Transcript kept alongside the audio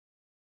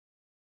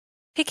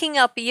Picking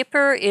up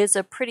Yipper is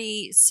a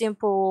pretty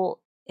simple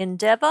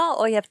endeavor.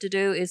 All you have to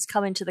do is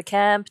come into the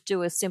camp,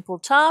 do a simple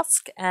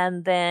task,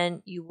 and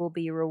then you will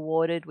be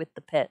rewarded with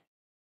the pet.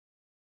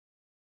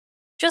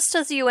 Just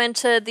as you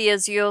enter the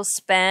Azure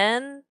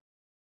Span,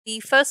 the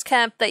first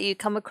camp that you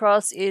come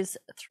across is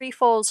Three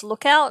Falls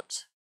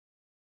Lookout.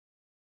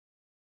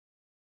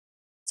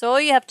 So all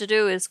you have to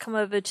do is come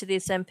over to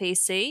this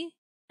NPC,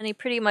 and he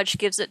pretty much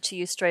gives it to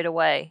you straight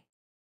away.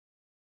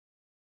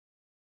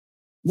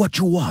 What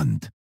you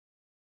want?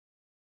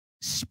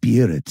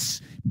 Spirits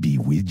be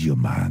with you,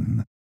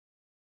 man.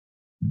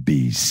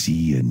 Be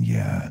seeing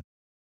ya.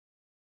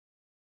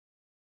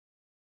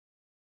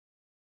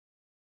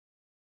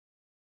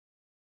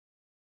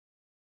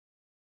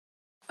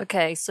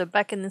 Okay, so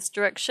back in this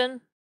direction.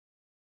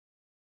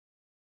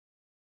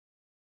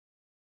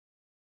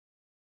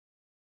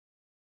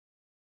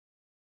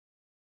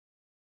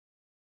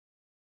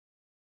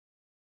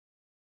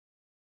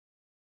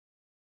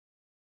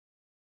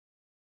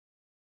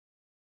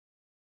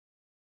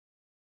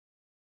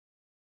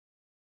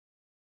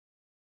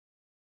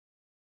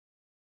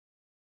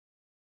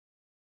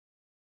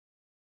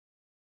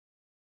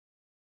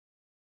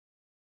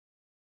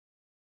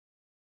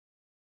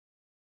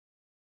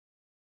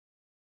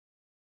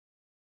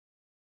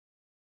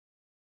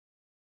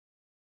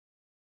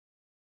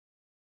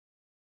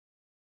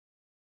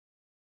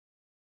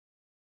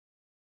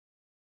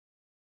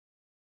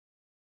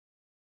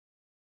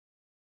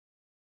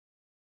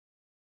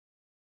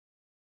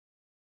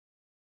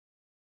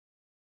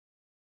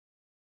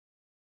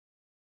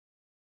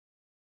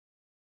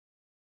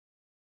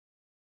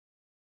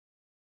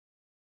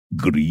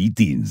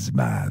 Greetings,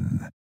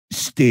 man.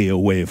 Stay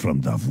away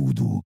from the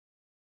voodoo.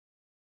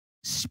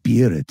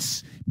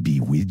 Spirits be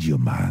with you,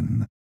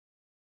 man.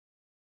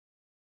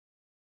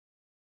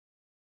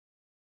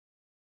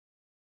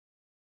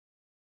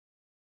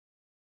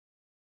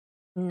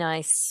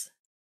 Nice.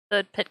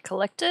 Third pet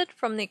collected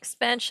from the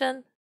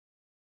expansion.